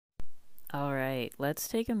wait, let's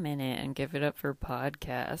take a minute and give it up for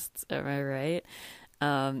podcasts. Am I right?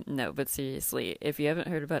 No, but seriously, if you haven't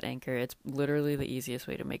heard about Anchor, it's literally the easiest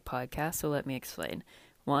way to make podcasts, so let me explain.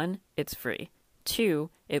 One, it's free. Two,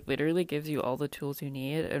 it literally gives you all the tools you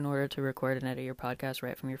need in order to record and edit your podcast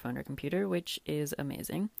right from your phone or computer, which is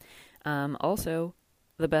amazing. Also,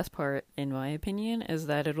 the best part, in my opinion, is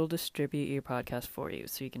that it'll distribute your podcast for you.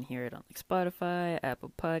 So you can hear it on like Spotify,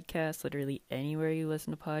 Apple Podcasts, literally anywhere you listen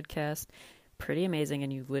to podcasts. Pretty amazing,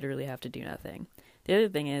 and you literally have to do nothing. The other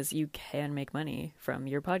thing is you can make money from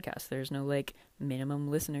your podcast. There's no like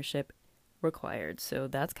minimum listenership required, so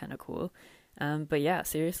that's kind of cool. But yeah,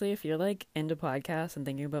 seriously, if you're like into podcasts and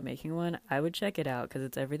thinking about making one, I would check it out because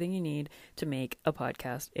it's everything you need to make a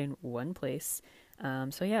podcast in one place.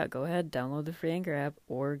 So yeah, go ahead, download the free Anchor app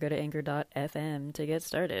or go to anchor.fm to get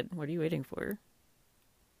started. What are you waiting for?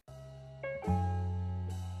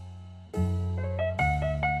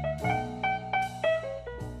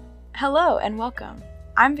 Hello and welcome.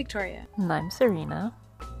 I'm Victoria. And I'm Serena.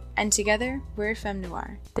 And together, we're Femme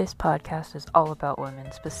Noir. This podcast is all about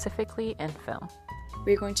women, specifically in film.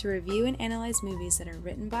 We're going to review and analyze movies that are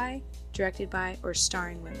written by, directed by, or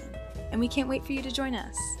starring women. And we can't wait for you to join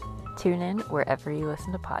us. Tune in wherever you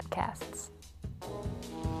listen to podcasts.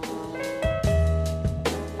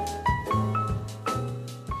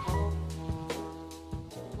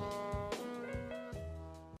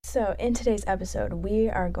 So, in today's episode, we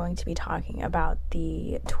are going to be talking about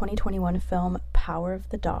the 2021 film Power of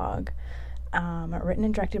the Dog, written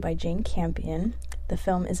and directed by Jane Campion. The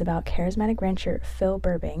film is about charismatic rancher Phil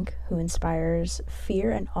Burbank, who inspires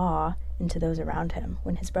fear and awe into those around him.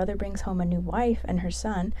 When his brother brings home a new wife and her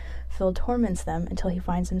son, Phil torments them until he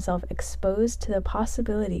finds himself exposed to the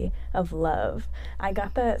possibility of love. I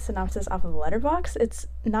got that synopsis off of Letterboxd. It's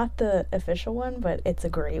not the official one, but it's a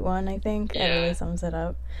great one, I think. Yeah. It really sums it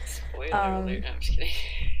up. Spoiler alert. No, I'm just kidding.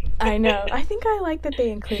 I know. I think I like that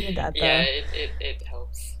they included that, though. Yeah, it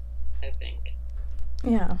helps, I think.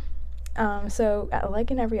 Yeah. So,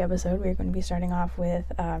 like in every episode, we're going to be starting off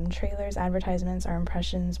with trailers, advertisements, our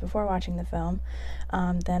impressions before watching the film,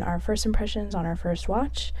 then our first impressions on our first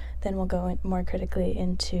watch, then we'll go more critically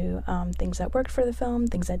into things that worked for the film,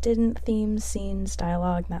 things that didn't, themes, scenes,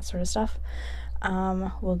 dialogue, and that sort of stuff.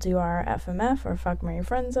 We'll do our FMF, or Fuck, Marry,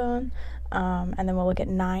 Friend Zone, and then we'll look at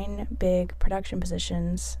 9 big production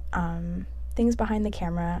positions, things behind the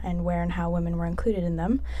camera, and where and how women were included in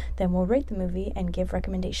them. Then we'll rate the movie and give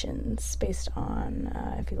recommendations based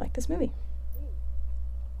on if you like this movie.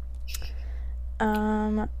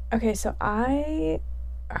 Okay, so I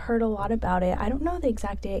heard a lot about it. I don't know the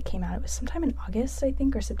exact day it came out. It was sometime in August, I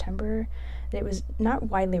think, or September. It was not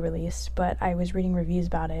widely released, but I was reading reviews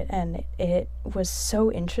about it, and it was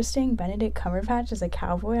so interesting. Benedict Cumberbatch as a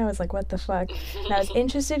cowboy, I was like, what the fuck? And I was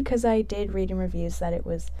interested because I did read in reviews that it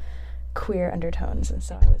was queer undertones, and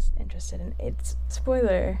so I was interested in it's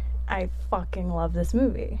spoiler, I fucking love this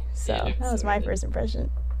movie. So Yeah, that was my first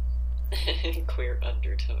impression. Queer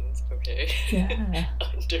undertones, okay. Yeah.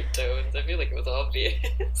 Undertones, I feel like it was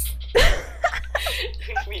obvious.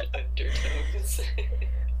 I mean undertones.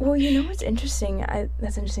 Well, you know what's interesting?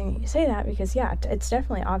 That's interesting that you say that, because yeah, it's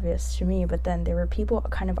definitely obvious to me, but then there were people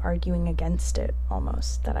kind of arguing against it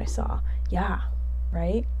almost that I saw. Yeah,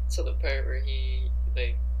 right? So the part where he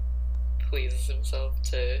like pleases himself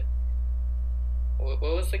to what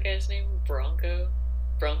was the guy's name? Bronco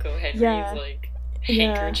Henry's Yeah. like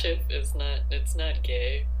Yeah. handkerchief it's not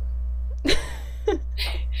gay.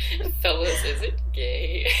 Fellas, is it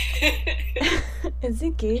gay? Is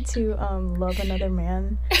it gay to love another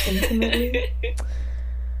man intimately?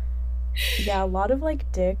 Yeah, a lot of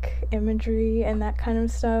like dick imagery and that kind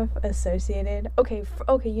of stuff associated. Okay,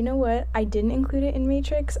 you know what? I didn't include it in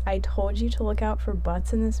Matrix. I told you to look out for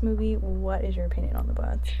butts in this movie. What is your opinion on the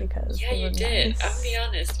butts? Because Yeah, they you were did. nice. I'm gonna be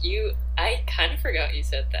honest. I kind of forgot you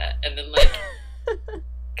said that, and then like,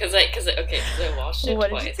 cause I watched it What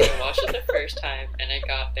did you twice. think? I watched it the first time, and I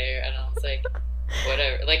got there, and I was like,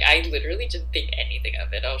 whatever. Like, I literally didn't think anything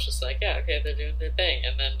of it. I was just like, yeah, okay, they're doing their thing,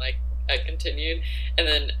 and then like I continued, and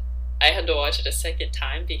then I had to watch it a second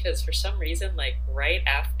time because for some reason, like right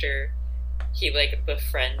after he like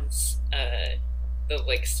befriends, the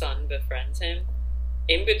like son befriends him,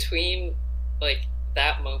 in between like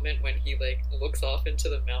that moment when he like looks off into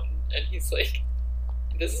the mountain and he's like,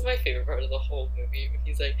 this is my favorite part of the whole movie, when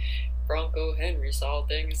he's like, Bronco Henry saw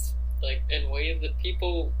things like in ways that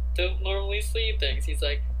people don't normally see things. He's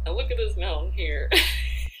like, now look at this mountain here.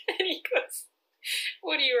 And he goes,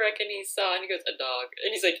 what do you reckon he saw? And he goes, a dog.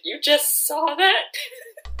 And he's like, you just saw that?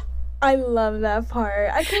 I love that part.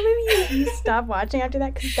 I can't believe you stopped watching after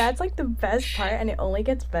that, because that's like the best part, and it only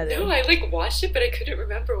gets better. No, I like watched it, but I couldn't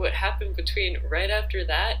remember what happened between right after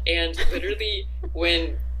that and literally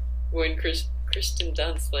when Kristen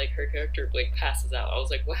Dunst, like her character, like passes out. I was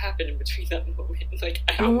like, what happened in between that moment? Like,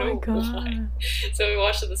 I don't know why. So we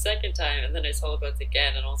watched it the second time, and then I saw about it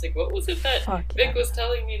again, and I was like, what was it that Vic was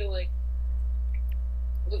telling me to like?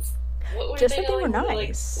 What were just they that they were telling me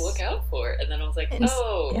nice. to, like, look out for? And then I was like, it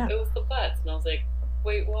was the butts, and I was like,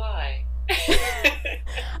 wait, why?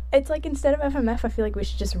 It's like, instead of FMF, I feel like we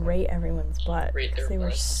should just rate everyone's butt, because they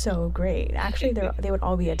were so great. Actually, they would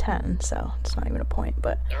all be a 10, so it's not even a point.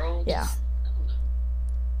 But they're all just, I don't know.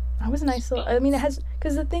 That was a nice little. I mean, it has,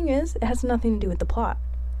 because the thing is, it has nothing to do with the plot.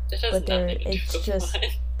 It has nothing to do with the plot.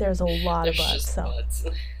 There's a lot of butts. So butts.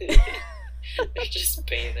 They're just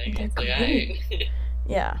bathing. They're it's great. Like,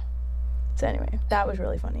 yeah. So anyway, that was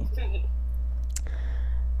really funny.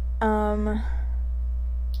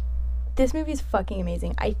 This movie is fucking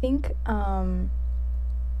amazing. I think one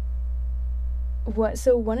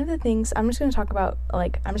of the things I'm just going to talk about,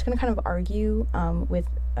 like, I'm just going to kind of argue with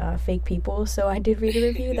fake people. So I did read a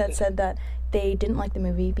review that said that they didn't like the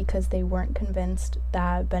movie because they weren't convinced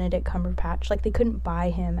that Benedict Cumberbatch, like, they couldn't buy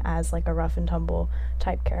him as like a rough and tumble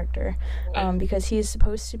type character, because he's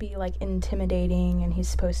supposed to be like intimidating, and he's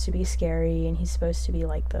supposed to be scary, and he's supposed to be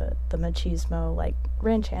like the machismo, like,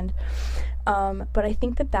 ranch hand. But I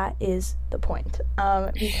think that is the point,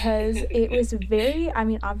 because it was very, I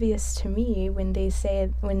mean, obvious to me when they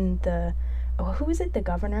say, when the, who is it, the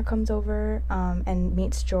governor comes over and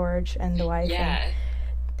meets George and the wife, and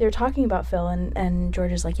they're talking about Phil, and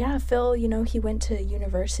George is like, yeah, Phil, you know, he went to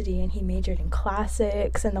university and he majored in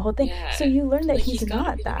classics and the whole thing. Yeah. So you learn that like, he's not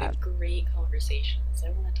really that. Great conversations. I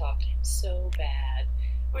want to talk to him so bad.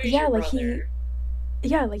 Where's yeah, your like brother?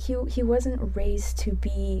 he wasn't raised to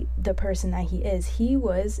be the person that he is. He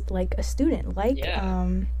was like a student, like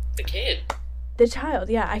the kid, the child.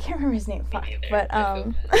 Yeah, I can't remember his name. Fuck.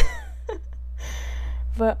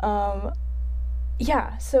 But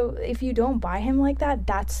yeah, so if you don't buy him like that,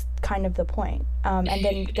 that's kind of the point. And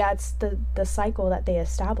then that's the cycle that they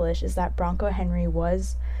establish, is that Bronco Henry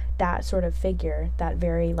was that sort of figure, that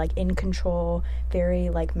very, like, in control,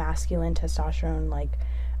 very, like, masculine, testosterone,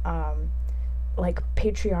 like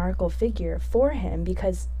patriarchal figure for him,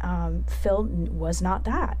 because Phil was not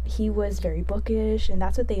that. He was very bookish, and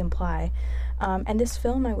that's what they imply. And this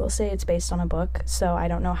film, I will say, it's based on a book, so I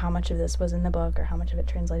don't know how much of this was in the book or how much of it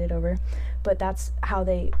translated over, but that's how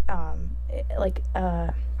they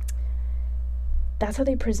that's how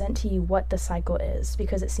they present to you what the cycle is,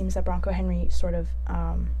 because it seems that Bronco Henry sort of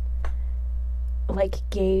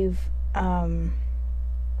gave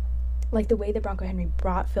like the way that Bronco Henry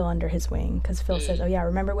brought Phil under his wing, because Phil says, oh yeah,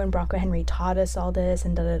 remember when Bronco Henry taught us all this,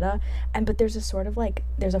 and da-da-da, but there's a sort of, like,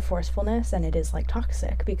 there's a forcefulness, and it is, like,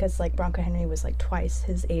 toxic, because, like, Bronco Henry was, like, twice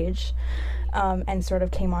his age, and sort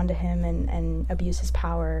of came onto him and abused his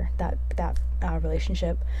power, that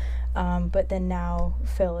relationship, but then now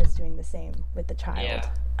Phil is doing the same with the child.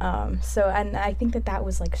 So, and I think that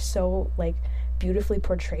was, like, so, like, beautifully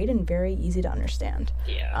portrayed and very easy to understand,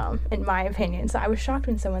 in my opinion. So I was shocked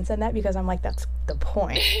when someone said that, because I'm like, that's the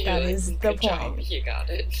point. That is the point. Job. You got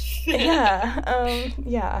it.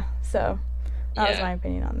 So that was my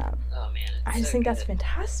opinion on that. Oh man, I just think that's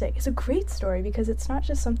fantastic. It's a great story, because it's not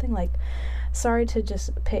just something like, sorry to just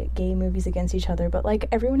pit gay movies against each other, but, like,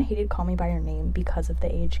 everyone hated Call Me by Your Name because of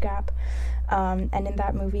the age gap, and in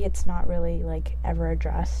that movie it's not really, like, ever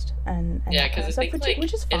addressed, and because I think, like,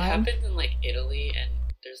 which is fine. It happens in, like, Italy, and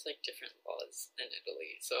there's, like, different laws in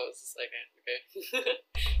Italy, so it's just like, okay.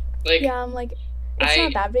 Like, yeah, I'm like, it's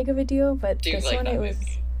not that big of a deal, but this like one, it was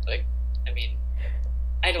movie. Like, I mean,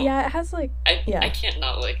 I don't, it has, like, I can't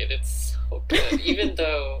not like it. It's so good. Even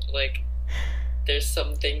though, like, there's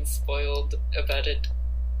some things spoiled about it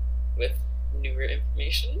with newer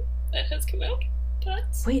information that has come out.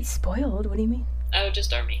 Wait, spoiled? What do you mean? Oh,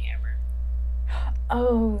 just Armie Hammer.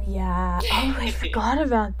 Oh, yeah. Oh, I forgot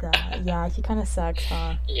about that. Yeah, he kind of sucks,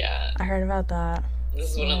 huh? Yeah. I heard about that.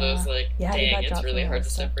 This is one of those, like, dang, it's really hard to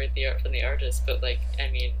separate the art from the artist, but, like,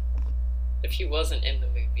 I mean, if he wasn't in the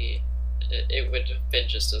movie, it would have been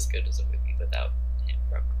just as good as a movie without him,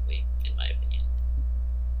 probably, in my opinion.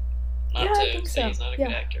 Not to say he's not a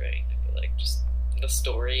good actor or anything, but, like, just the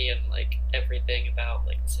story and, like, everything about,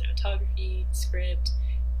 like, the cinematography, the script,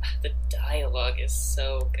 the dialogue is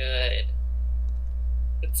so good.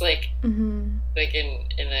 It's like, like, in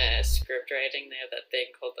a script writing, they have that thing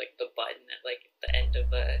called, like, the button at, like, the end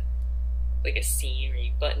of a scene, where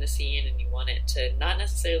you button a scene and you want it to not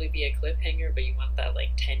necessarily be a cliffhanger, but you want that, like,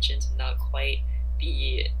 tension to not quite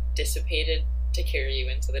be dissipated to carry you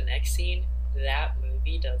into the next scene. That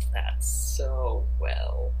movie does that so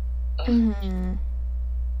well. Mm-hmm.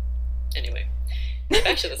 Anyway,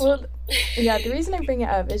 back to this one. Yeah, the reason I bring it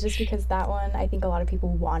up is just because that one, I think a lot of people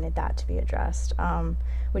wanted that to be addressed,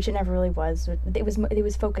 which it never really was. It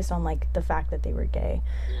was focused on like the fact that they were gay,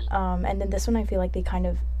 and then this one I feel like they kind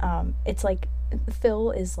of it's like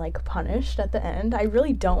Phil is like punished at the end. I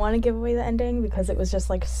really don't want to give away the ending because it was just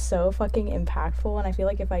like so fucking impactful, and I feel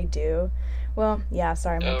like if I do, well, yeah,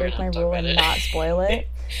 sorry, I'm gonna break my rule and not spoil it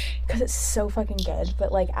because it's so fucking good.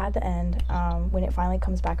 But like at the end, when it finally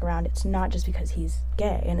comes back around, it's not just because he's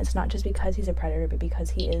gay, and it's not just because he's a predator, but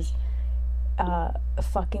because he is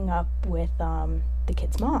fucking up with the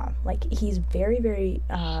kid's mom. Like, he's very, very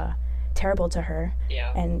terrible to her,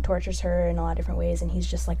 and tortures her in a lot of different ways, and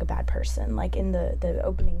he's just like a bad person. Like in the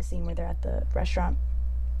opening scene where they're at the restaurant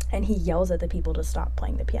and he yells at the people to stop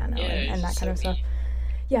playing the piano, and that kind of stuff.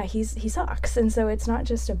 Yeah, he sucks. And so it's not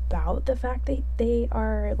just about the fact that they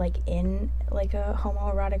are like in like a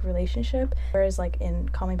homoerotic relationship, whereas like in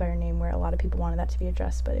Call Me by Your Name, where a lot of people wanted that to be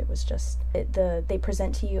addressed, but it was just they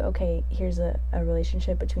present to you, okay, here's a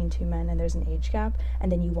relationship between two men and there's an age gap, and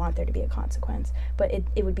then you want there to be a consequence, but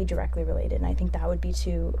it would be directly related. And I think that would be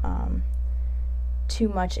too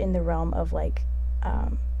much in the realm of like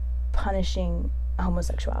punishing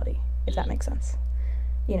homosexuality, if that makes sense.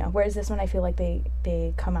 You know, whereas this one, I feel like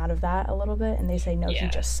they come out of that a little bit and they say, no, he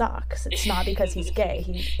just sucks. It's not because he's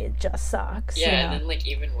gay. It just sucks. Yeah, you know? And then like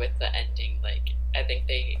even with the ending, like I think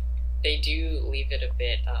they do leave it a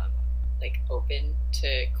bit like open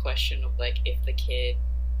to question of like if the kid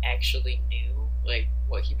actually knew like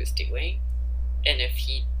what he was doing and if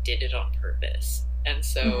he did it on purpose. And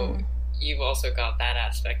so you've also got that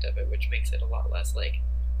aspect of it, which makes it a lot less like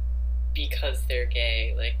because they're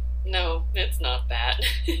gay, like, no, it's not that.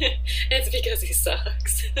 It's because he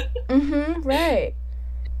sucks. Right.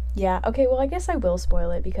 Yeah, okay, well, I guess I will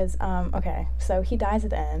spoil it because, okay, so he dies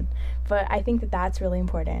at the end, but I think that that's really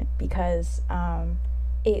important because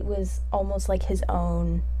it was almost like his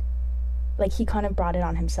own, like, he kind of brought it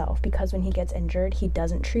on himself because when he gets injured, he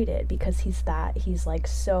doesn't treat it because he's like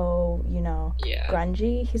so, you know,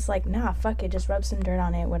 grungy. He's like, nah, fuck it, just rub some dirt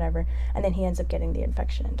on it, whatever, and then he ends up getting the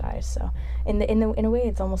infection and dies. So in a way,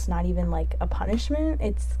 it's almost not even like a punishment.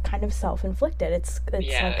 It's kind of self-inflicted. It's like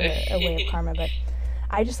a way of karma. But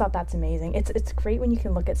I just thought that's amazing. It's great when you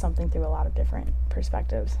can look at something through a lot of different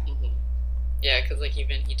perspectives. Yeah, because like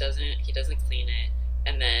even he doesn't clean it,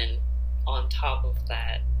 and then on top of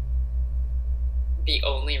that, the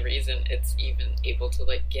only reason it's even able to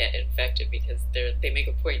like get infected because they make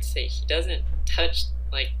a point to say he doesn't touch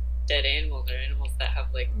like dead animals or animals that have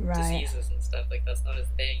like diseases and stuff. Like, that's not his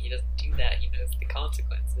thing. He doesn't do that. He knows the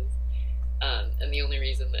consequences. And the only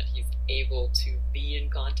reason that he's able to be in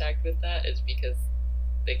contact with that is because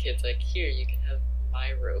the kid's like, here, you can have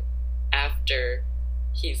my rope, after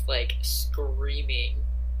he's like screaming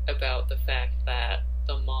about the fact that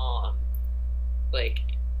the mom like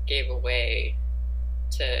gave away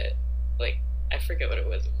to, like, I forget what it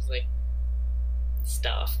was. It was like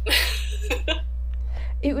stuff.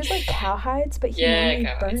 It was like cowhides, but he only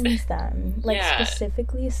burns them, like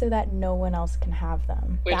specifically so that no one else can have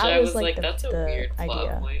them. Which that I was like that's a weird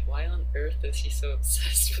plot point. Why on earth is he so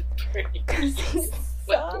obsessed with burning? What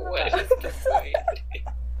is the point?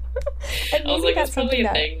 I was like, it's probably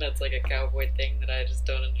a thing that's like a cowboy thing that I just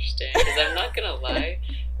don't understand. Because I'm not gonna lie,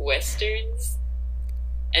 westerns,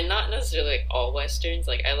 and not necessarily like all westerns.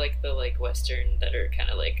 Like, I like the like western that are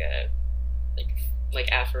kind of like a like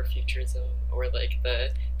Afrofuturism, or like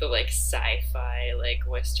the like sci-fi like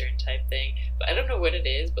western type thing. But I don't know what it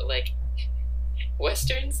is, but like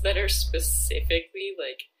westerns that are specifically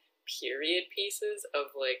like period pieces of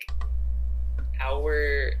like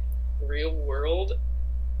our real world,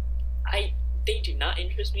 they do not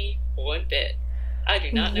interest me one bit. I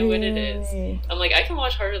do not know what it is. I'm like, I can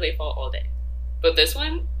watch Harder They Fall all day, but this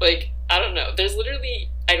one, like, I don't know. There's literally,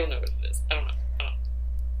 I don't know what it is. I don't know.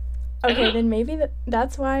 Okay, then maybe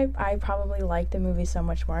that's why I probably like the movie so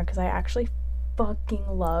much more, because I actually fucking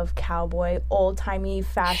love cowboy, old-timey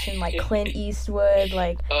fashion, like Clint Eastwood,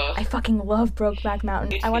 like, I fucking love Brokeback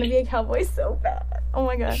Mountain. I want to be a cowboy so bad. Oh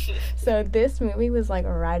my god. So this movie was, like,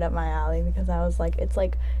 right up my alley, because I was like, it's,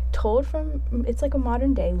 like, it's, like, a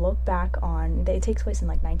modern day look back on, it takes place in,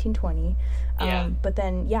 like, 1920, but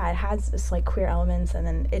then, yeah, it has this, like, queer elements, and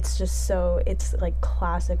then it's just so, it's, like,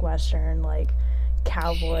 classic Western, like,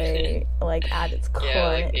 cowboy, like, at its core. Yeah,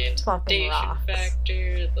 like the fucking rocks.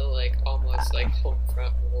 Factor, the like almost like home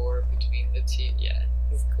front war between the two. Yeah,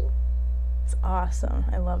 it's cool. It's awesome.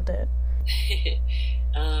 I loved it.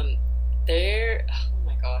 Oh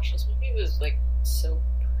my gosh, this movie was like so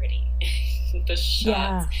pretty. The shots.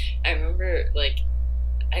 Yeah. I remember, like,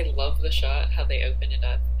 I love the shot how they open it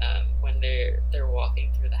up when they're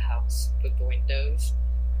walking through the house with the windows,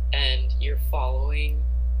 and you're following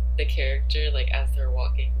the character like as they're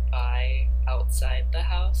walking by outside the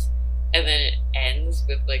house, and then it ends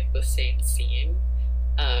with like the same scene.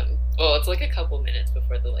 Well, it's like a couple minutes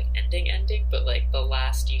before the like ending, but like the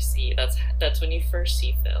last you see, that's when you first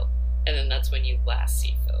see Phil, and then that's when you last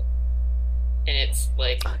see Phil, and it's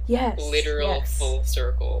like literal full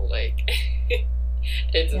circle. Like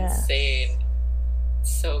it's insane,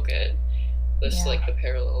 so good. There's like the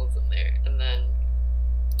parallels in there, and then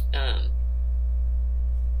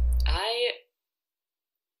I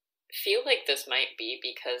feel like this might be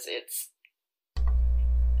because it's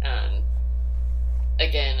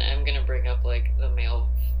again, I'm gonna bring up like the male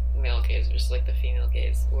gaze versus like the female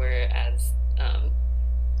gaze, whereas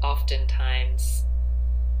oftentimes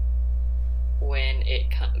when it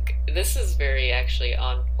comes, this is very actually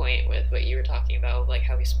on point with what you were talking about, like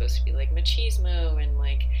how he's supposed to be like machismo and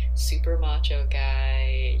like super macho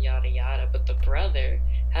guy, yada yada, but the brother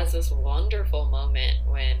has this wonderful moment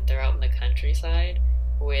when they're out in the countryside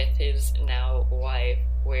with his now wife,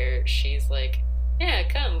 where she's like, yeah,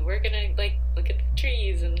 come, we're gonna like look at the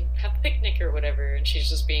trees and have a picnic or whatever, and she's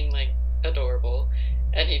just being like adorable,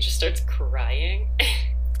 and he just starts crying.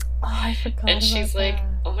 Oh, I forgot. And she's like,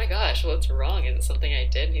 oh my gosh, what's wrong? Is it something I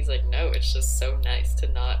did? And he's like, no, it's just so nice to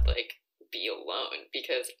not like be alone,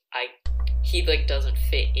 because he like doesn't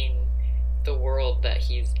fit in the world that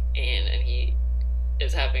he's in, and he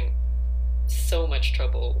is having so much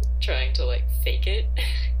trouble trying to like fake it.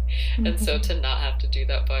 And so to not have to do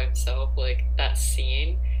that by himself, like that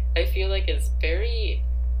scene, I feel like it's very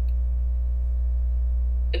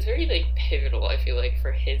like pivotal, I feel like,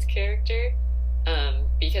 for his character,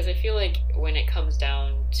 because I feel like when it comes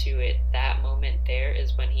down to it, that moment there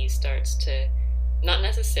is when he starts to not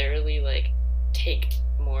necessarily like take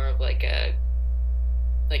more of like a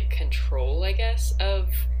like control, I guess, of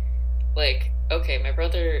like, okay, my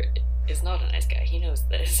brother is not a nice guy, he knows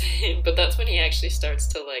this. But that's when he actually starts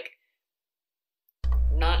to like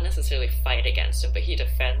not necessarily fight against him, but he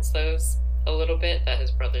defends those a little bit that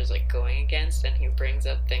his brother's like going against, and he brings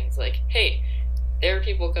up things like, hey, there are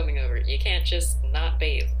people coming over, you can't just not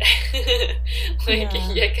bathe. Like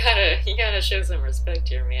you gotta show some respect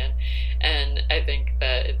here, man. And I think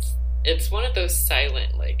that it's one of those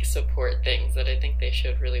silent like support things that I think they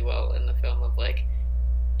showed really well in the film, of like,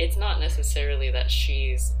 it's not necessarily that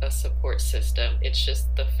she's a support system, it's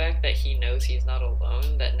just the fact that he knows he's not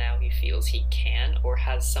alone, that now he feels he can or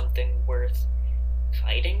has something worth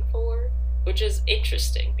fighting for, which is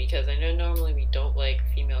interesting, because I know normally we don't like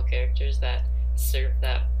female characters that serve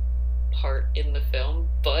that part in the film,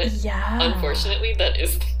 but unfortunately that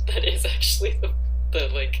is actually the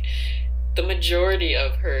like the majority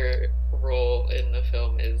of her role in the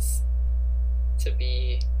film is to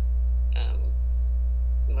be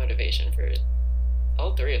motivation for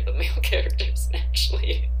all three of the male characters,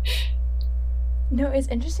 actually. No, it's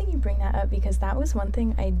interesting you bring that up, because that was one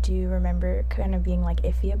thing I do remember kind of being like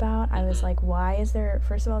iffy about. I was like, why is there,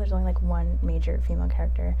 first of all, there's only like one major female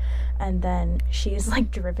character, and then she's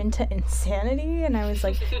like driven to insanity, and I was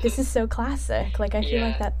like, this is so classic. Like, I feel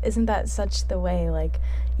like that isn't that such the way, like,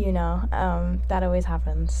 you know, that always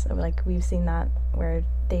happens. Like, we've seen that where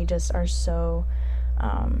they just are so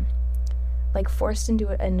like forced into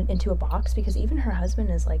a box, because even her husband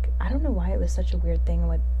is like, I don't know why it was such a weird thing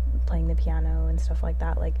with playing the piano and stuff like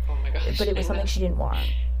that, like, oh my gosh, but it was something she didn't want,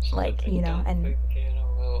 like, you know, and play the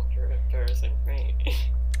piano, well, you're embarrassing, right?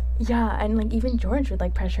 Yeah, and like even George would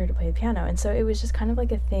like pressure her to play the piano, and so it was just kind of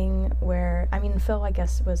like a thing where, I mean, Phil, I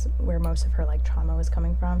guess, was where most of her like trauma was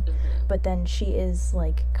coming from, but then she is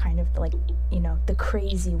like kind of like, you know, the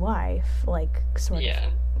crazy wife, like sort of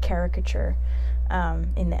caricature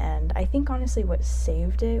in the end. I think honestly what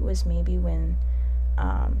saved it was maybe when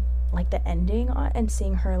like the ending and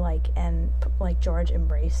seeing her like and like George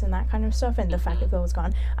embrace and that kind of stuff, and the fact that Phil was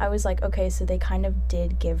gone, I was like, okay, so they kind of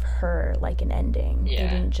did give her like an ending. They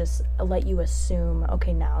didn't just let you assume,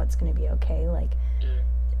 okay, now it's gonna be okay. Like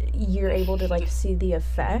you're able to like see the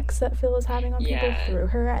effects that Phil is having on people through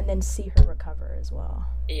her, and then see her recover as well.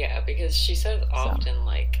 Yeah, because she says often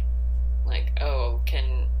like, oh,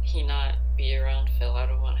 can he not be around Phil? I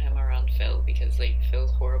don't want him around Phil because like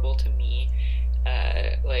Phil's horrible to me.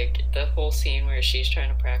 Like the whole scene where she's trying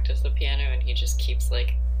to practice the piano and he just keeps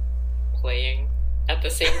like playing at the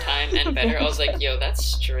same time and better. I was like, yo, that's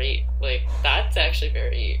straight, like that's actually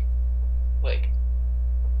very like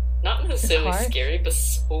not necessarily hard. scary, but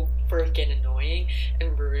so freaking annoying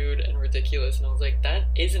and rude and ridiculous. And I was like, that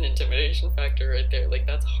is an intimidation factor right there. Like,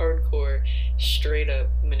 that's hardcore, straight up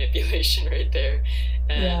manipulation right there.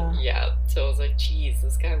 And yeah, so I was like, geez,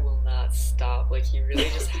 this guy will not stop. Like, he really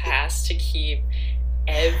just has to keep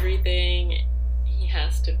everything. He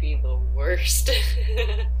has to be the worst.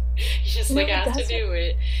 He just like has to do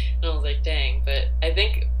it. And I was like, dang. But I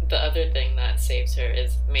think the other thing that saves her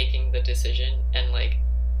is making the decision and like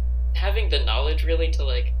having the knowledge really to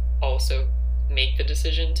like also make the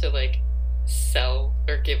decision to like sell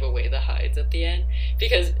or give away the hides at the end,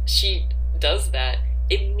 because she does that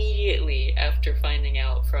immediately after finding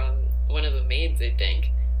out from one of the maids, I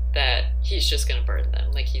think, that he's just gonna burn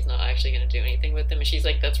them, like he's not actually gonna do anything with them. And she's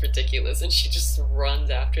like, that's ridiculous, and she just runs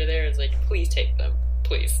after there. It's like, please take them,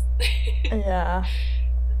 please. Yeah.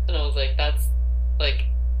 And I was like, that's like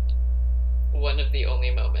one of the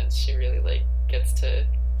only moments she really like gets to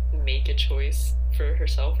make a choice for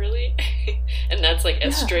herself, really. And that's like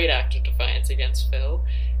a straight act of defiance against Phil.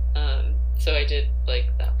 So I did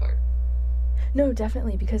like that part. No,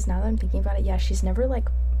 definitely, because now that I'm thinking about it, yeah, she's never like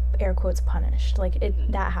air quotes punished. Like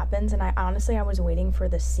it that happens, and I honestly was waiting for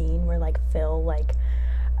the scene where like Phil like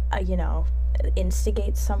you know,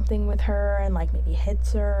 instigates something with her and like maybe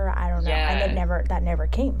hits her, I don't know. And that never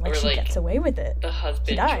came. Like, or, she gets away with it. The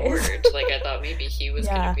husband George, like I thought maybe he was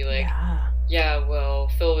gonna be like, yeah, well,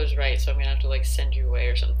 Phil was right, so I'm gonna have to like send you away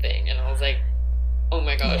or something. And I was like, oh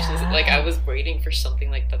my gosh, like I was waiting for something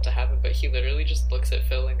like that to happen, but he literally just looks at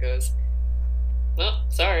Phil and goes, well,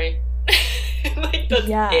 sorry. Like that's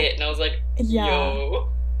it. And I was like, yo,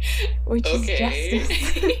 which okay. Is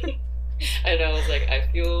justice. And I was like, I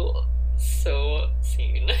feel so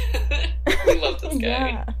seen. We love this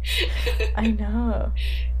guy. I know.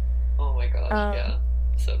 Oh my gosh, yeah.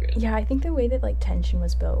 So good. Yeah, I think the way that like tension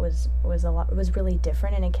was built was really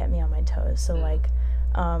different, and it kept me on my toes. So like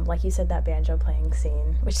you said, that banjo playing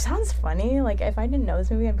scene, which sounds funny, like if I didn't know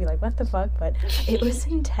this movie I'd be like, what the fuck, but it was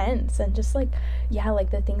intense. And just like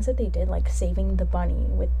like the things that they did, like saving the bunny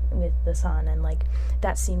with the son, and like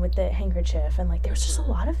that scene with the handkerchief, and like there was just a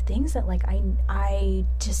lot of things that like I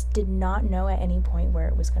just did not know at any point where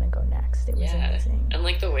it was gonna go next. It was amazing. And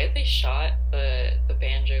like the way they shot the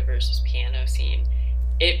banjo versus piano scene,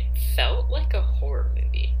 it felt like a horror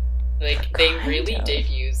movie. Like they really did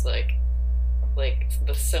use like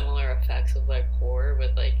the similar effects of like horror,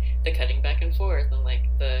 with like the cutting back and forth, and like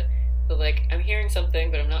the like I'm hearing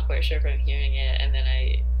something but I'm not quite sure if I'm hearing it, and then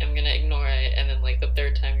I'm gonna ignore it, and then like the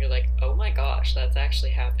third time you're like, oh my gosh, that's actually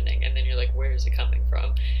happening, and then you're like, where is it coming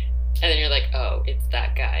from? And then you're like, oh, it's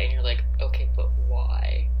that guy, and you're like, okay, but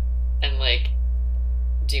why? And like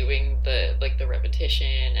doing the like the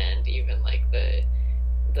repetition, and even like the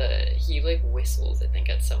he like whistles, I think,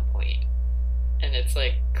 at some point, and it's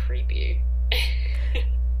like creepy.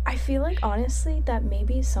 I feel like honestly that may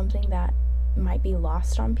be something that might be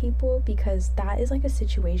lost on people, because that is like a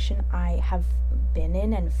situation I have been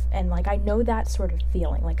in, and like I know that sort of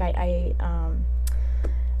feeling. Like I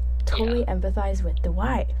totally empathize with the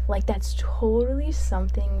wife. Like that's totally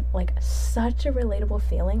something, like such a relatable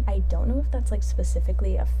feeling. I don't know if that's like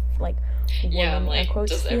specifically a like woman like,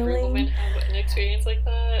 quotes does feeling. Every woman have an experience like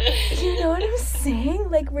that? You know what I'm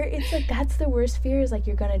saying? Like where it's like that's the worst fear, is like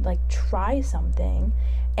you're gonna like try something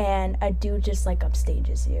and a dude just like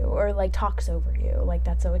upstages you or like talks over you. Like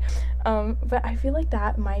that's always but I feel like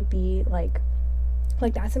that might be like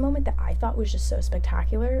that's a moment that I thought was just so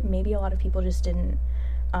spectacular. Maybe a lot of people just didn't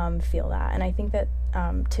feel that, and I think that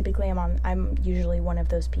typically I'm usually one of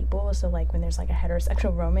those people. So like when there's like a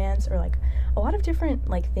heterosexual romance, or like a lot of different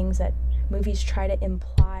like things that movies try to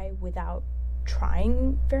imply without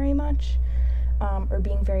trying very much, or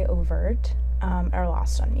being very overt, are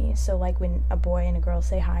lost on me. So like when a boy and a girl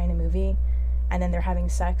say hi in a movie and then they're having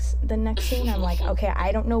sex the next scene, I'm like, okay,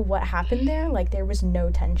 I don't know what happened there. Like there was no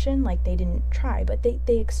tension, like they didn't try, but they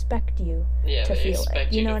expect you to feel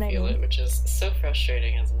it. You know what I mean? Which is so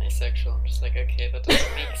frustrating as an asexual. I'm just like, okay, that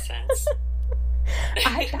doesn't make sense.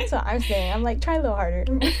 That's what I'm saying. I'm like, try a little harder.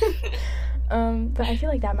 But I feel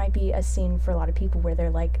like that might be a scene for a lot of people where they're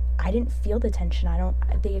like, I didn't feel the tension.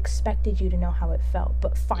 They expected you to know how it felt.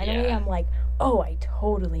 But finally I'm like, oh, I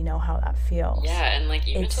totally know how that feels. Yeah, and like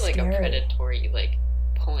even it's to like scary. A predatory like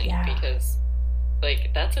point, because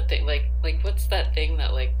like that's a thing. Like what's that thing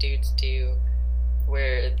that like dudes do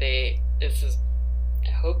where I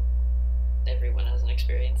hope everyone hasn't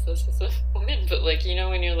experienced this as a woman, but like, you know,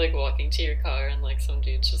 when you're like walking to your car and like some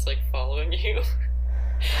dude's just like following you.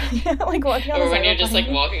 Yeah, like walking on the sidewalk. Or when you're just like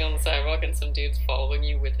walking on the sidewalk and some dude's following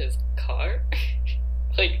you with his car.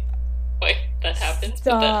 Like, why that happens?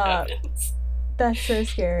 Stop. But that happens. That's so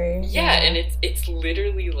scary. Yeah, and it's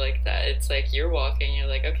literally like that. It's like you're walking, you're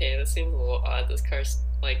like, okay, this seems a little odd. This car's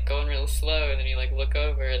like going real slow, and then you like look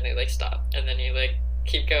over and they like stop, and then you like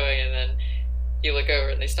keep going, and then you look over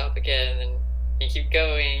and they stop again, and then you keep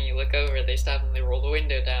going, you look over, they stop, and they roll the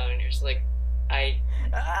window down, and you're just like,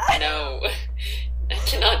 no, I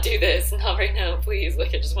cannot do this, not right now, please.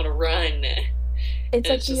 Like, I just want to run. It's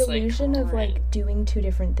like the illusion of like doing two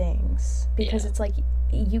different things, because it's like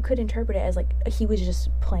you could interpret it as like he was just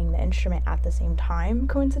playing the instrument at the same time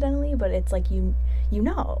coincidentally, but it's like you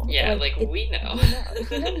know, like we know,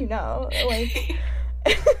 you know, like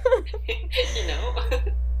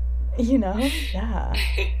you know, yeah.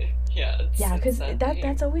 Yeah, because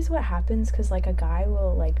that's always what happens, because like a guy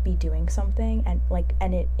will like be doing something and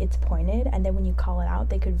it's pointed, and then when you call it out,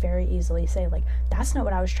 they could very easily say like, that's not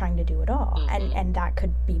what I was trying to do at all, and that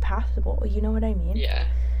could be passable, you know what I mean? Yeah.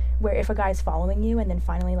 Where if a guy's following you and then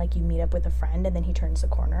finally like you meet up with a friend and then he turns the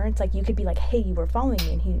corner, it's like you could be like, hey, you were following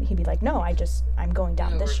me, and he'd be like, no, I'm going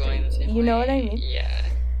down this street, you know what I mean?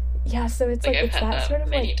 Yeah, so it's like it's that sort of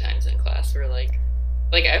many like times in class where like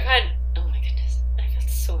I've had, oh my goodness, I've had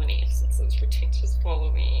so many instances where teachers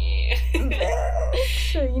follow me.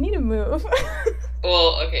 Sure, you need to move.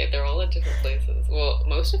 Well, okay, they're all at different places. Well,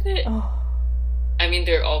 most of it, I mean,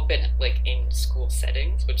 they're all been like in school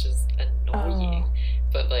settings, which is annoying,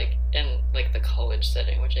 but like in like the college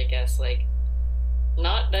setting, which I guess like,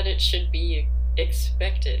 not that it should be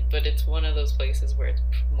expected, but it's one of those places where it's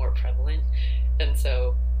more prevalent. And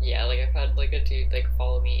so yeah, like I've had like a dude like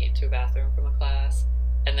follow me to a bathroom from a class,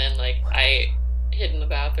 and then like I hid in the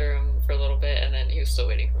bathroom for a little bit, and then he was still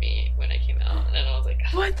waiting for me when I came out, and I was like,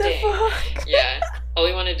 oh, what the dang. fuck? Yeah, all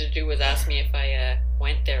he wanted to do was ask me if I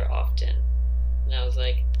went there often, and I was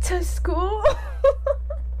like, to school?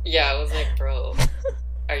 yeah, I was like, bro,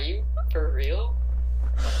 are you for real?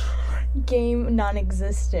 Game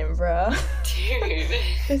non-existent, bro. Dude.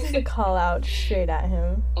 This is a call out straight at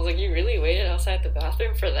him. I was like, you really waited outside the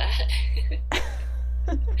bathroom for that?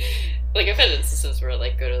 Like, I've had instances where I,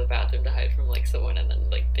 like, go to the bathroom to hide from, like, someone, and then,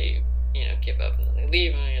 like, they, you know, give up, and then they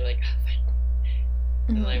leave, and you're like, oh, fine.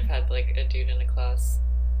 And then I've had, like, a dude in a class.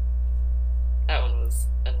 That one was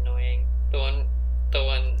annoying. The one,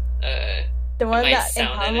 my that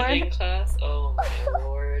sound in editing class. Oh, my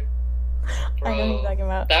lord. Bro, I know what you're talking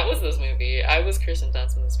about. That was this movie. I was Kirsten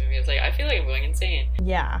Dunst in this movie. It's like, I feel like I'm going insane.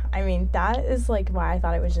 Yeah, I mean, that is like why I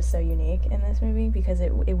thought it was just so unique in this movie, because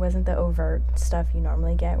it wasn't the overt stuff you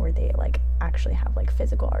normally get where they like actually have like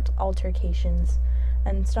physical altercations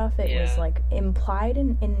and stuff. It was like implied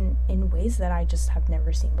in ways that I just have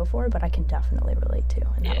never seen before, but I can definitely relate to,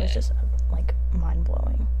 and that was just like mind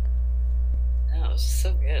blowing. No, it was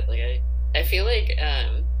so good. Like I feel like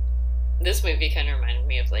this movie kind of reminded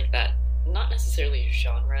me of like that, not necessarily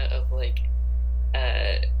genre of like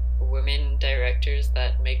women directors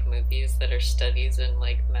that make movies that are studies in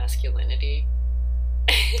like masculinity.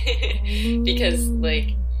 Because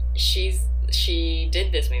like she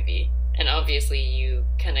did this movie, and obviously you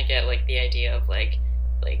kind of get like the idea of like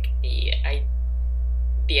the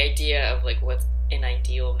idea of like what an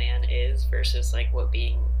ideal man is versus like what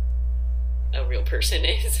being a real person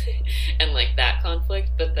is, and like that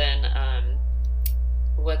conflict. But then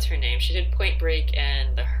what's her name? She did Point Break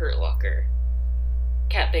and The Hurt Locker.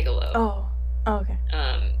 Kat Bigelow. Oh, okay.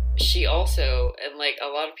 She also, and like a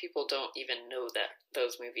lot of people don't even know that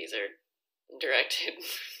those movies are directed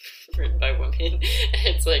written by women.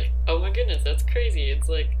 It's like, oh my goodness, that's crazy. It's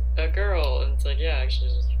like a girl, and it's like, yeah, actually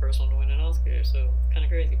she's the first one to win an Oscar, so it's kind of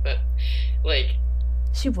crazy. But like,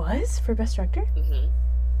 she was for Best Director?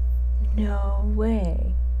 No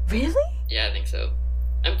way. Really? Yeah, I think so.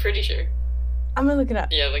 I'm pretty sure. I'm gonna look it up.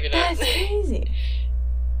 Yeah, look it up. That's crazy.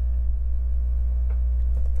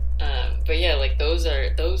 But yeah, like those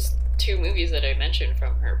two movies that I mentioned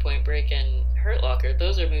from her, Point Break and Hurt Locker,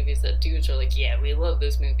 those are movies that dudes are like, yeah, we love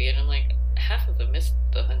this movie, and I'm like, half of them missed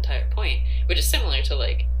the entire point, which is similar to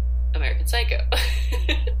like American Psycho,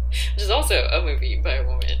 which is also a movie by a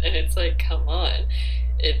woman, and it's like, come on.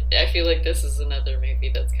 I feel like this is another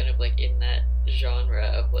movie that's kind of like in that genre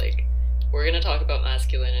of like, we're gonna talk about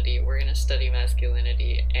masculinity, we're gonna study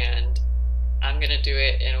masculinity, and I'm gonna do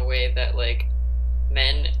it in a way that like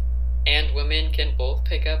men and women can both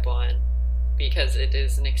pick up on, because it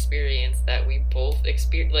is an experience that we both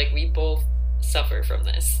experience. Like, we both suffer from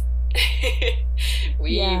this.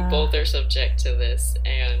 We both are subject to this,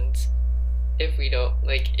 and if we don't,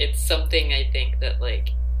 like, it's something I think that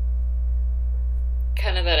like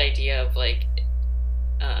kind of that idea of like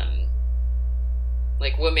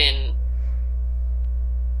women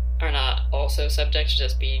are not also subject to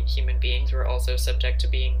just being human beings, we're also subject to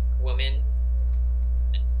being women,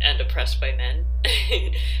 and oppressed by men.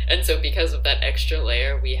 And so because of that extra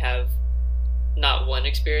layer, we have not one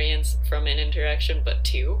experience from an interaction, but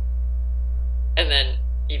two. And then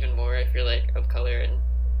even more if you're like of color, and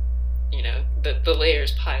you know, the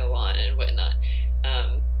layers pile on and whatnot.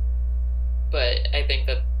 But I think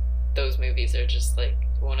that those movies are just like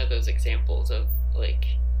one of those examples of like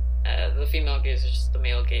the female gaze is just the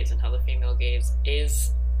male gaze, and how the female gaze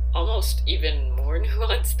is almost even more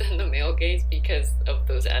nuanced than the male gaze because of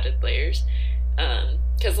those added layers.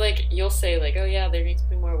 Because like you'll say like, oh yeah, there needs to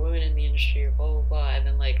be more women in the industry, or blah blah blah, and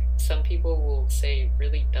then like some people will say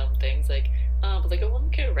really dumb things like, but like a woman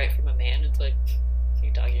can write from a man. It's like, what are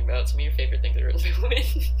you talking about? Some of your favorite things are written by women.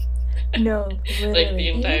 No, literally. Like the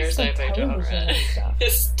entire sci-fi genre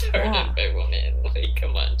is started by women. Like,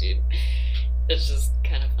 come on, dude. It's just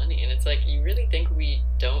kind of funny, and it's like you really think we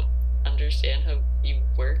don't understand how you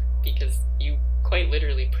work because you quite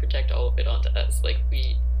literally project all of it onto us. Like,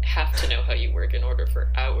 we have to know how you work in order for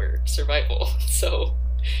our survival. So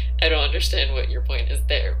I don't understand what your point is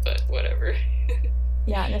there, but whatever.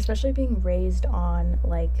 Yeah, and especially being raised on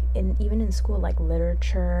like even in school, like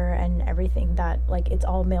literature and everything, that like it's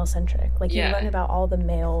all male centric. Like you learn about all the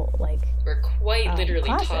male like we're quite literally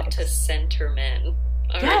classics. taught to center men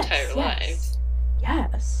our entire lives.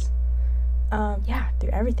 Yes. Yeah, through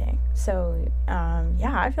everything. So,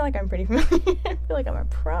 yeah, I feel like I'm pretty familiar. I feel like I'm a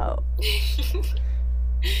pro.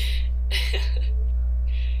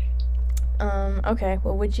 Okay,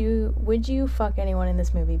 well, would you fuck anyone in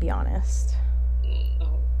this movie, be honest?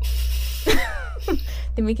 No.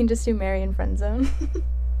 Then we can just do Marry and Friend Zone.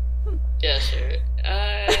 Yeah, sure.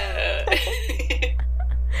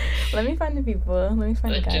 Let me find the people. Let me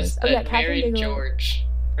find the guys. Just, Catherine marry Bigelow. George,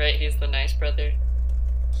 right? He's the nice brother.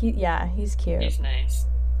 He's cute. He's nice.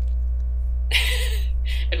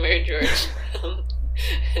 And marry George.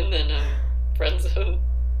 And then, Friend Zone.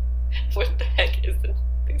 What the heck is the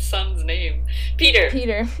son's name? Peter!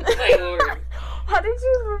 My lord. How did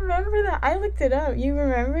you remember that? I looked it up. You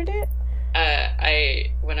remembered it?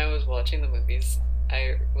 When I was watching the movies,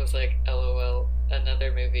 I was like, LOL,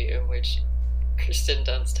 another movie in which Kirsten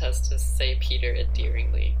Dunst has to say Peter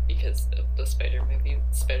endearingly because of the Spider-Man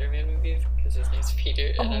movies, because his name's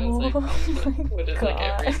Peter, and I was like, what is God. Like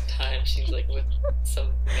every time she's like with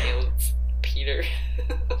some male Peter.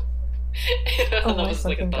 And that was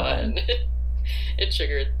like a thought, and it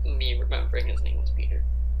triggered me remembering his name was Peter.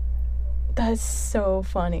 That's so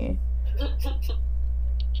funny.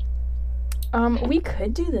 We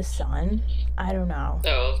could do the son. I don't know. Oh,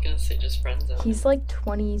 I was gonna say just Friend Zone. He's like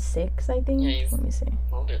 26, I think. Yeah, Let me see.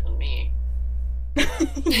 Older than me.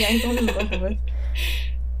 Yeah, he's older than both of us.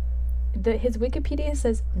 His Wikipedia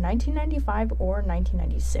says 1995 or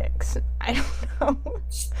 1996. I don't know.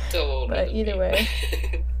 Still older but than either me. way.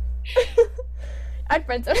 I'd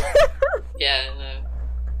friend zone. Yeah, no.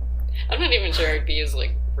 I'm not even sure I'd be his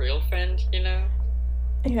like real friend, you know?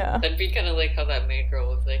 Yeah. That'd be kind of like how that maid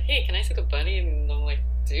girl was like, hey, can I see the bunny? And I'm like,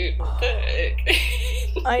 dude, what the heck?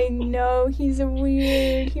 I know, he's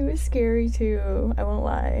weird. He was scary too, I won't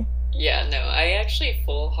lie. Yeah, no, I actually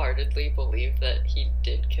full-heartedly believe that he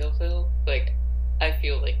did kill Phil. Like, I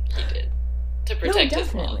feel like he did. To protect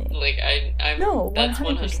his mom. Like, I'm no, 100%. That's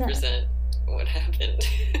 100% what happened.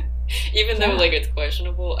 Even though, like, it's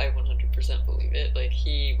questionable, I 100% believe it. Like,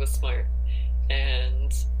 he was smart.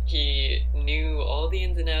 And he knew all the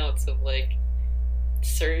ins and outs of, like,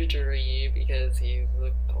 surgery because he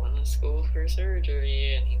was going to school for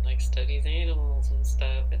surgery, and he, like, studies animals and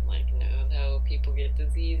stuff, and, like, knows how people get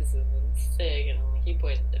diseases and sick, and he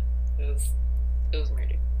poisoned it. It was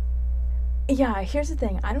murder. Yeah, here's the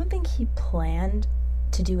thing. I don't think he planned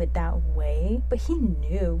to do it that way, but he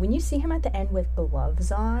knew. When you see him at the end with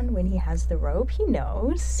gloves on, when he has the rope, he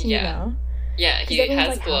knows, you know? Yeah, he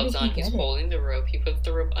has gloves on, he's holding the rope, he puts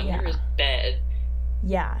the rope under his bed.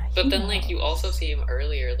 Yeah, but then, like, you also see him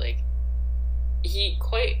earlier, like, he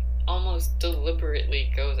quite almost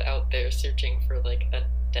deliberately goes out there searching for, like, a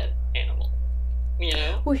dead animal, you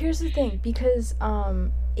know? Well, here's the thing, because,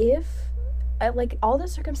 if like, all the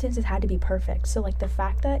circumstances had to be perfect. So, like, the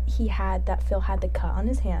fact that Phil had the cut on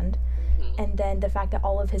his hand, and then the fact that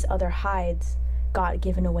all of his other hides got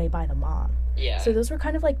given away by the mom. Yeah. So those were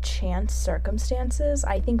kind of, like, chance circumstances.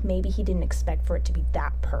 I think maybe he didn't expect for it to be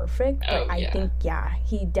that perfect, but I think,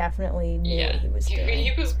 he definitely knew what he was doing.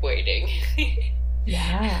 He was waiting.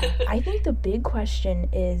 Yeah. I think the big question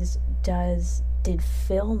is, did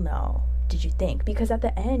Phil know? Did you think? Because at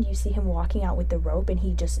the end, you see him walking out with the rope, and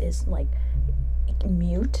he just is, like,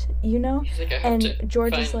 mute, you know? He's like, and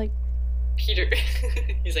George is like, Peter.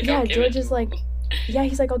 He's like, yeah, George is like, yeah,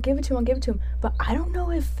 he's like, I'll give it to him. But I don't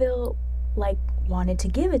know if Phil like wanted to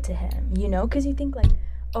give it to him, you know, because you think like,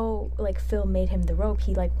 oh, like Phil made him the rope,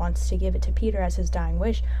 he like wants to give it to Peter as his dying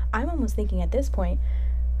wish. I'm almost thinking at this point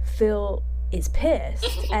Phil is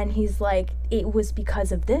pissed and he's like, it was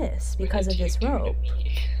because of this rope,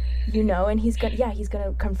 you know, and he's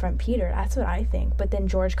gonna confront Peter. That's what I think. But then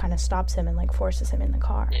George kind of stops him and like forces him in the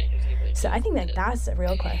car. Yeah, like, so I think that that's the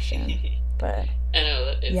real question. But I know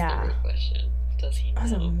that is the real question. Does he know? That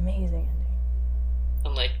was an amazing ending.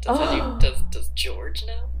 I'm like, does George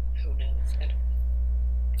know? Who knows? I don't know.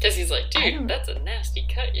 Because he's like, dude, that's a nasty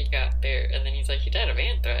cut you got there. And then he's like, he died of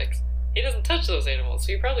anthrax. He doesn't touch those animals,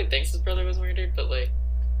 so he probably thinks his brother was murdered, but like,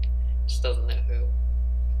 just doesn't know who.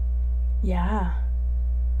 Yeah.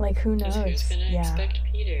 Like, who knows? Who's gonna expect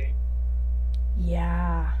Peter?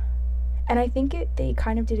 Yeah. And I think they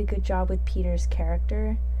kind of did a good job with Peter's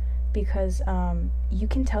character, because you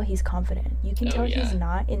can tell he's confident. You can tell he's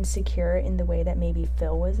not insecure in the way that maybe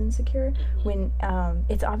Phil was insecure. When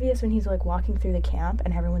it's obvious when he's like walking through the camp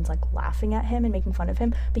and everyone's like laughing at him and making fun of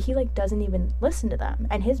him, but he like doesn't even listen to them,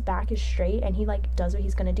 and his back is straight and he like does what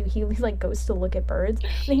he's gonna do. He like goes to look at birds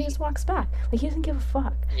and then he just walks back. Like, he doesn't give a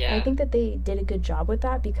fuck. And I think that they did a good job with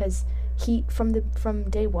that, because he from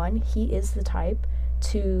day one, he is the type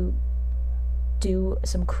to do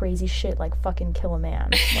some crazy shit, like fucking kill a man.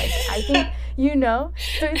 Like, I think, you know,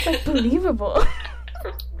 so it's like believable.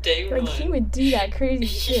 From day one. Like, he would do that crazy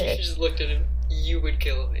shit. You just looked at him, you would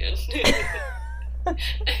kill a man.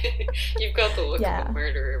 You've got the look of a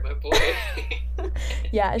murderer, my boy.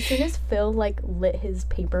 Yeah, as soon as Phil like lit his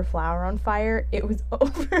paper flower on fire, it was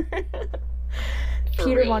over.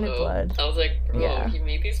 Peter wanted blood. I was like, bro, you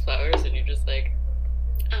made these flowers and you're just like,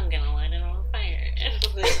 I'm gonna light it on fire. And I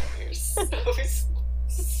was like, you're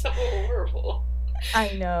so horrible.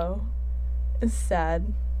 I know. It's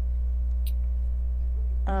sad.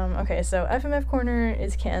 Okay, so FMF Corner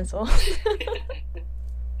is canceled.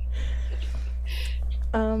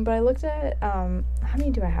 But I looked at, how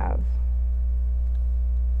many do I have?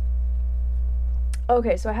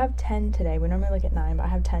 Okay, so I have 10 today. We normally look at 9, but I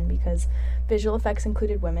have 10 because visual effects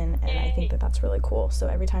included women, and I think that that's really cool. So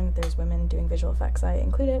every time that there's women doing visual effects, I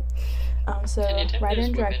include it. So writer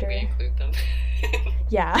and director. Women, we include them.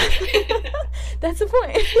 Yeah. That's the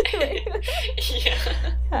point.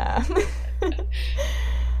 Yeah.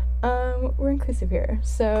 We're inclusive here.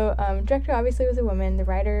 So director obviously was a woman. The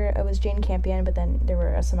writer was Jane Campion, but then there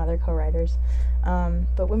were some other co-writers.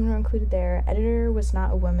 But women were included there. Editor was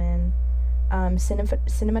not a woman.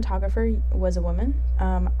 Cinematographer was a woman.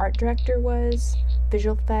 Art director was.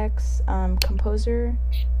 Visual effects. Composer,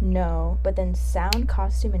 no. But then sound,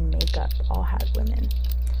 costume, and makeup all had women.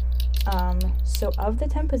 So of the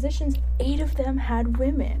 10 positions, 8 of them had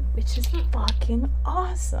women, which is fucking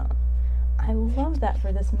awesome. I love that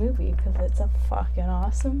for this movie, because it's a fucking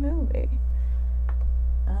awesome movie.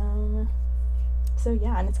 So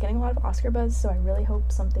yeah, and it's getting a lot of Oscar buzz, so I really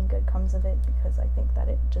hope something good comes of it, because I think that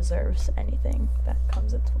it deserves anything that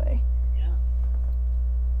comes its way. Yeah.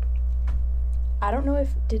 I don't know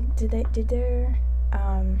if did the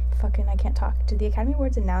Academy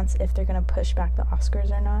Awards announce if they're gonna push back the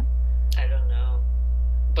Oscars or not? I don't know.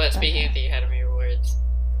 But speaking of the Academy Awards,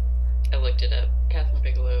 I looked it up. Catherine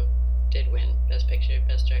Bigelow did win Best Picture,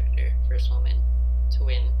 Best Director, first woman to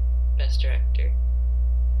win Best Director.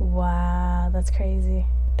 Wow, that's crazy.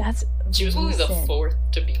 She was only the 4th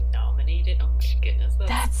to be nominated. Oh my goodness,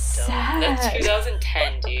 that's dumb. sad. That's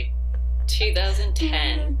 2010, dude.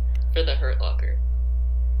 2010 for The Hurt Locker.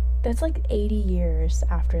 That's like 80 years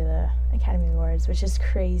after the Academy Awards, which is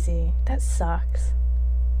crazy. That sucks.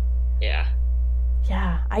 Yeah.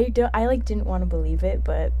 Yeah, I didn't want to believe it,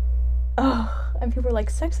 but and people were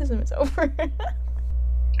like, sexism is over.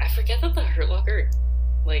 I forget that The Hurt Locker,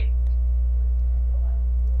 like,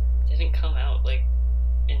 didn't come out, like,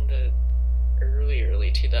 in the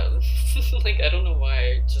early 2000s. Like, I don't know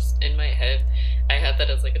why, just in my head, I had that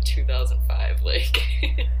as, like, a 2005, like.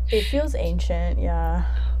 It feels ancient, yeah.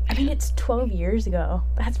 I mean, it's 12 years ago.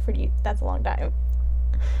 That's a long time.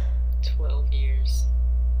 12 years.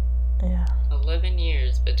 Yeah. 11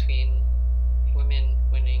 years between women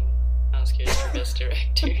winning Oscars for Best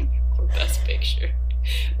Director or Best Picture.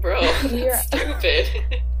 Bro, that's stupid.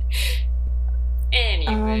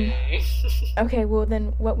 Anyway. Okay, well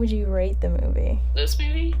then, what would you rate the movie? This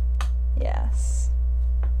movie? Yes.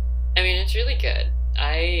 I mean, it's really good.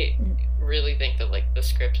 I really think that, like, the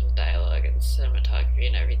script and the dialogue and cinematography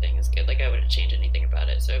and everything is good. Like, I wouldn't change anything about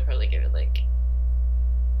it, so I'd probably give it, like...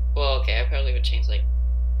 Well, okay, I probably would change, like...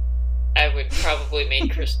 I would probably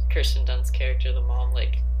make Kirsten Dunst's character, the mom,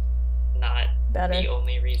 like, not better. The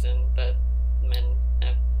only reason that men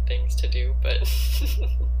have things to do, but...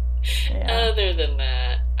 Yeah. Other than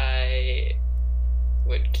that, I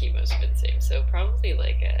would keep most of it the same. So probably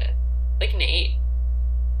like an 8.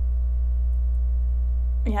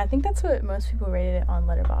 Yeah, I think that's what most people rated it on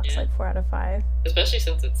Letterboxd, Yeah. like 4 out of 5. Especially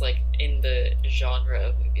since it's like in the genre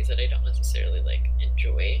of movies that I don't necessarily like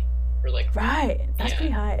enjoy or like. Right. That's Yeah.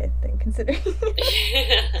 pretty high, I think, considering.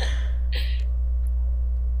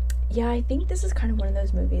 Yeah, I think this is kind of one of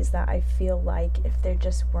those movies that I feel like if there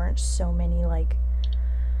just weren't so many, like,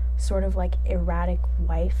 sort of, like, erratic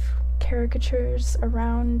wife caricatures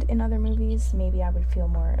around in other movies, maybe I would feel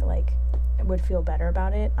more, like, would feel better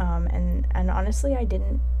about it. And honestly,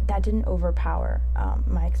 that didn't overpower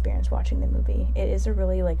my experience watching the movie. It is a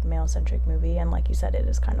really, like, male-centric movie, and like you said, it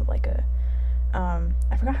is kind of like a,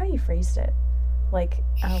 I forgot how you phrased it. Like,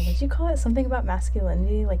 what did you call it? Something about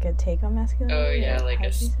masculinity? Like a take on masculinity? Oh yeah, Or like how a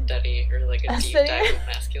did you say it? study or like a A deep study. dive of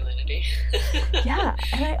masculinity. Yeah,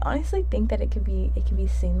 and I honestly think that it could be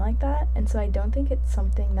seen like that, and so I don't think it's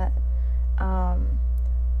something that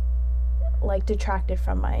like detracted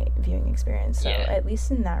from my viewing experience. So Yeah. at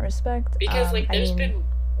least in that respect, Because like I there's mean, been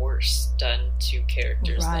worse done to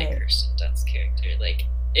characters like Right. Kirsten Dunst's character. Like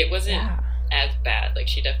it wasn't yeah, as bad. Like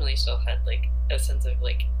she definitely still had like a sense of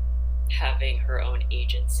like having her own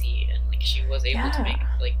agency and like she was able to Yeah. make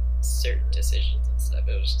like certain decisions and stuff.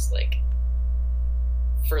 It was just like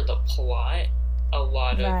for the plot, a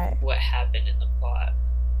lot of Right. what happened in the plot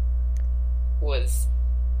was,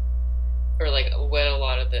 or like what a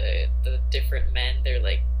lot of the different men, their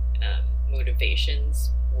like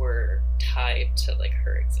motivations were tied to like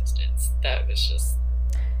her existence. That was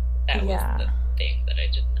Yeah. the thing that I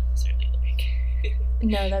didn't necessarily like.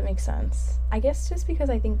 No, that makes sense. I guess just because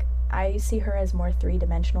I think I see her as more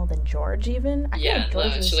 3-dimensional than George. Even I feel Yeah, like George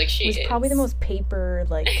no, was, she was is. probably the most paper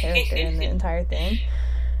like character in the entire thing.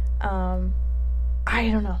 I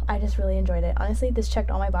don't know. I just really enjoyed it. Honestly, this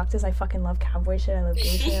checked all my boxes. I fucking love cowboy shit. I love gay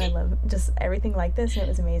shit. I love just everything like this, and it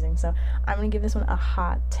was amazing. So I'm gonna give this one a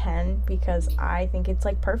hot 10 because I think it's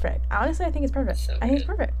like perfect. Honestly, I think it's perfect. So I think it's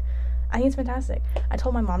good. perfect. I think it's fantastic. I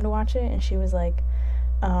told my mom to watch it, and she was like,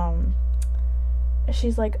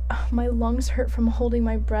 she's like, "Ugh, my lungs hurt from holding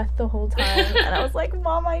my breath the whole time," and I was like,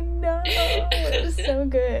 Mom, I know. It was so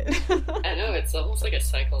good. I know, it's almost like a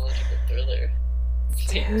psychological thriller.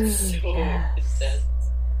 Dude, It's so yes. intense.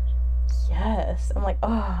 Yes. I'm like,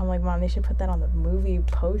 Mom, they should put that on the movie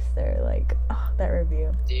poster. Like, that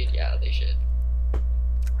review. Dude, yeah, they should.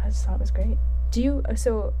 I just thought it was great.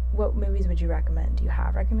 So what movies would you recommend? Do you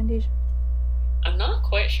have recommendations? I'm not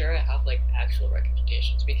quite sure I have like actual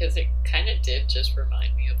recommendations because it kind of did just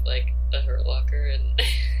remind me of like The Hurt Locker and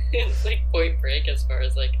it's like Point Break as far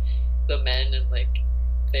as like the men and like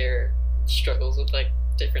their struggles with like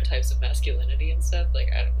different types of masculinity and stuff.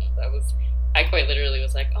 Like I don't know, I quite literally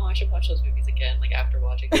was like, oh, I should watch those movies again like after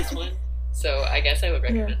watching this one. So I guess I would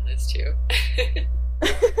recommend this too.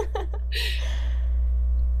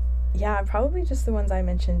 Yeah, probably just the ones I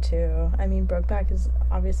mentioned too. I mean, Brokeback is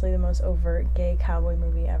obviously the most overt gay cowboy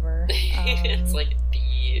movie ever. It's like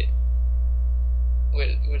the what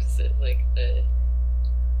is it, like the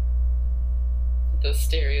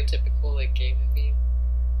stereotypical like gay movie.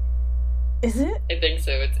 Is it? I think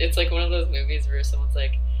so. It's like one of those movies where someone's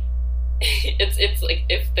like, it's like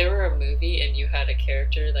if there were a movie and you had a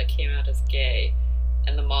character that came out as gay,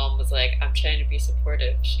 and the mom was like, "I'm trying to be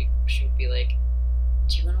supportive," she would be like,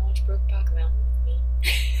 "Do you want to watch Brokeback Mountain with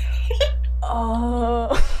me?" Oh.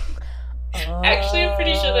 Actually, I'm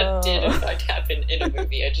pretty sure that did in fact happen in a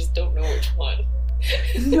movie. I just don't know which one.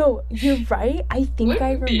 No, you're right. I think What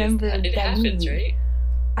I movie is remember that? It that happens, movie. right?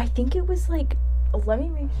 I think it was like, let me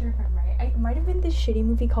make sure if I'm right. It might have been this shitty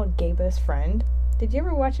movie called Gay Best Friend. Did you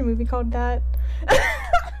ever watch a movie called that?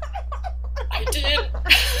 I did.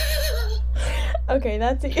 Okay,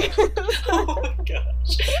 that's it. Oh my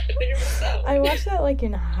gosh, I think it was that one. I watched that like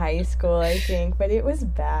in high school, I think, but it was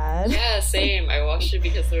bad. Yeah, same. I watched it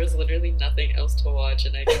because there was literally nothing else to watch,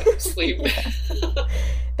 and I couldn't sleep.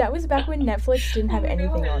 That was back when Netflix didn't have Oh my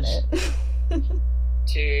anything on gosh. it.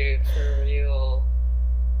 Dude, for real.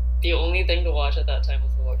 The only thing to watch at that time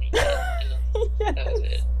was The Walking Dead, and that was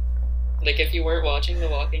it. Like, if you weren't watching The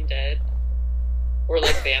Walking Dead, or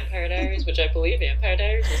like Vampire Diaries, which I believe Vampire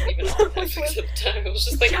Diaries wasn't even on Netflix at the time. It was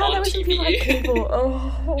just like Yeah, on that was when people had TV. cable.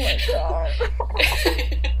 Oh my god.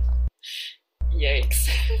 Yikes.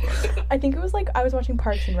 I think it was like I was watching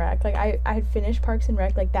Parks and Rec. Like I had finished Parks and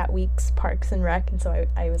Rec like that week's Parks and Rec, and so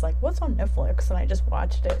I was like, what's on Netflix? And I just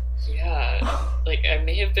watched it. Yeah. Like, I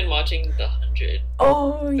may have been watching The 100,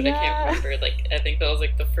 Oh but yeah. I can't remember. Like, I think that was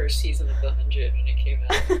like the first season of The 100 when it came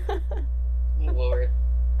out. Oh, Lord.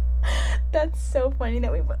 That's so funny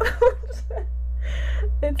that we both.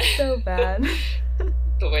 It's so bad.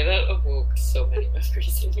 The way that awoke so many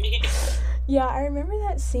memories in me. Yeah, I remember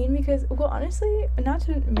that scene because, well, honestly, not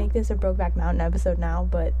to make this a Brokeback Mountain episode now,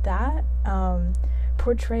 but that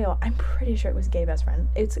portrayal, I'm pretty sure it was Gay Best Friend.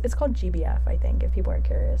 It's called GBF, I think, if people are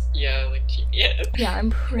curious. Yeah, like GBF. Yeah,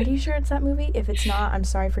 I'm pretty sure it's that movie. If it's not, I'm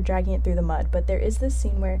sorry for dragging it through the mud, but there is this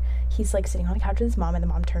scene where he's, like, sitting on the couch with his mom, and the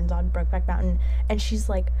mom turns on Brokeback Mountain, and she's,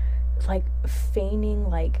 like feigning,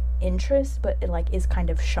 like, interest, but it, like, is kind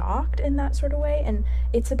of shocked in that sort of way, and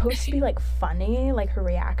it's supposed to be, like, funny, like, her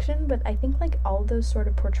reaction, but I think, like, all those sort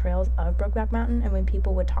of portrayals of Brokeback Mountain, and when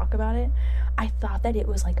people would talk about it, I thought that it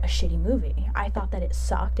was, like, a shitty movie. I thought that it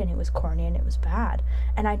sucked, and it was corny, and it was bad,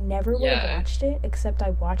 and I never would have watched it, except I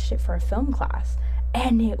watched it for a film class,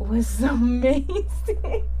 and it was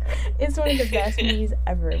amazing. It's one of the best movies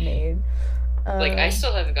ever made. Like, I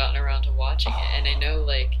still haven't gotten around to watching it, and I know,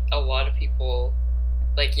 like, a lot of people,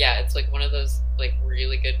 like, yeah, it's, like, one of those, like,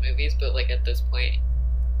 really good movies, but, like, at this point,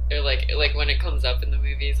 they're, like, when it comes up in the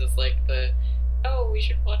movies, it's, like, we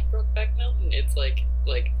should watch Brokeback Mountain. It's, like,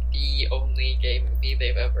 the only gay movie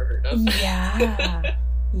they've ever heard of. Yeah.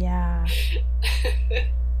 Yeah.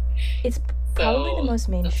 It's probably the most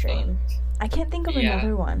mainstream. I can't think of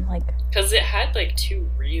another one, like... Because it had, like,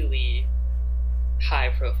 two really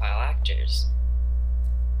high-profile actors.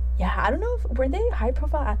 Yeah, I don't know if... Were they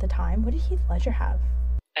high-profile at the time? What did Heath Ledger have?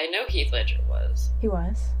 I know Heath Ledger was. He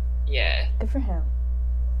was? Yeah. Good for him.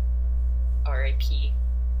 R.I.P.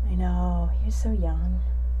 I know. He was so young.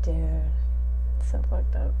 Dude. So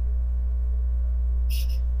fucked up.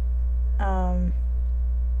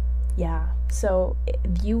 Yeah. So,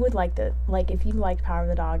 you would like if you liked Power of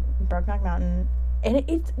the Dog, Brokeback Mountain... And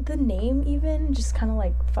it's the name even just kind of,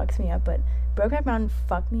 like, fucks me up, but Brokeback Mountain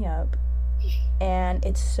fucked me up, and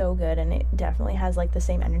it's so good, and it definitely has, like, the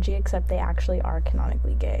same energy, except they actually are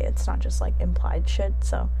canonically gay. It's not just, like, implied shit,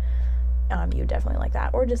 so you definitely like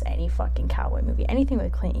that. Or just any fucking cowboy movie. Anything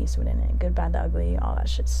with Clint Eastwood in it. Good, Bad, the Ugly, all that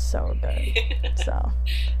shit's so good. So,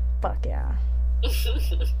 fuck yeah.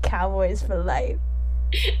 Cowboys for life.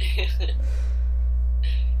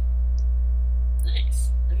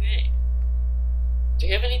 Nice. Okay. Do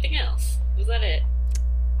you have anything else? Was that it?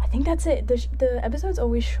 I think that's it. The episode's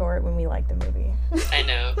always short when we like the movie. I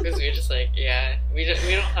know, because we're just like, yeah, we don't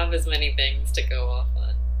have as many things to go off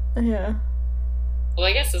on. Yeah. Well,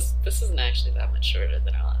 I guess this isn't actually that much shorter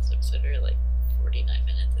than our last episode. We were like 49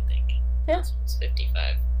 minutes, I think. Yeah. This one's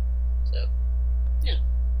 55. So, yeah.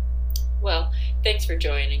 Well, thanks for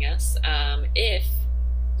joining us. If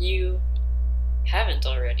you haven't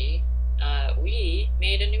already, we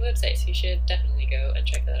made a new website, so you should definitely go and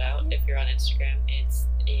check that out. If you're on Instagram, it's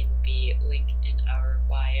in the link in our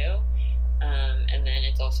bio, and then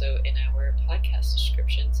it's also in our podcast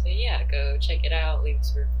description. So yeah, go check it out, leave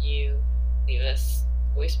us a review, leave us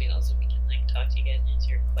voicemails, and we can, like, talk to you guys and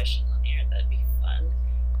answer your questions on air. That'd be fun.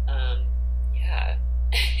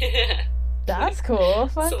 Yeah. That's cool.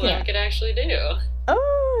 Fuck so yeah. that we could actually do.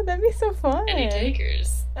 Oh, that'd be so fun. Any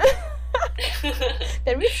takers?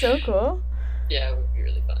 That'd be so cool. Yeah, it would be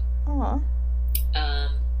really fun. Aw.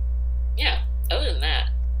 Yeah, other than that,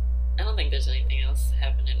 I don't think there's anything else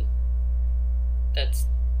happening that's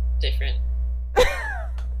different.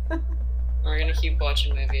 We're gonna keep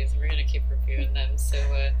watching movies, and we're gonna keep reviewing them, so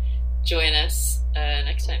join us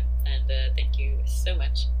next time, and thank you so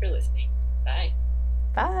much for listening. Bye.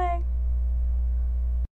 Bye.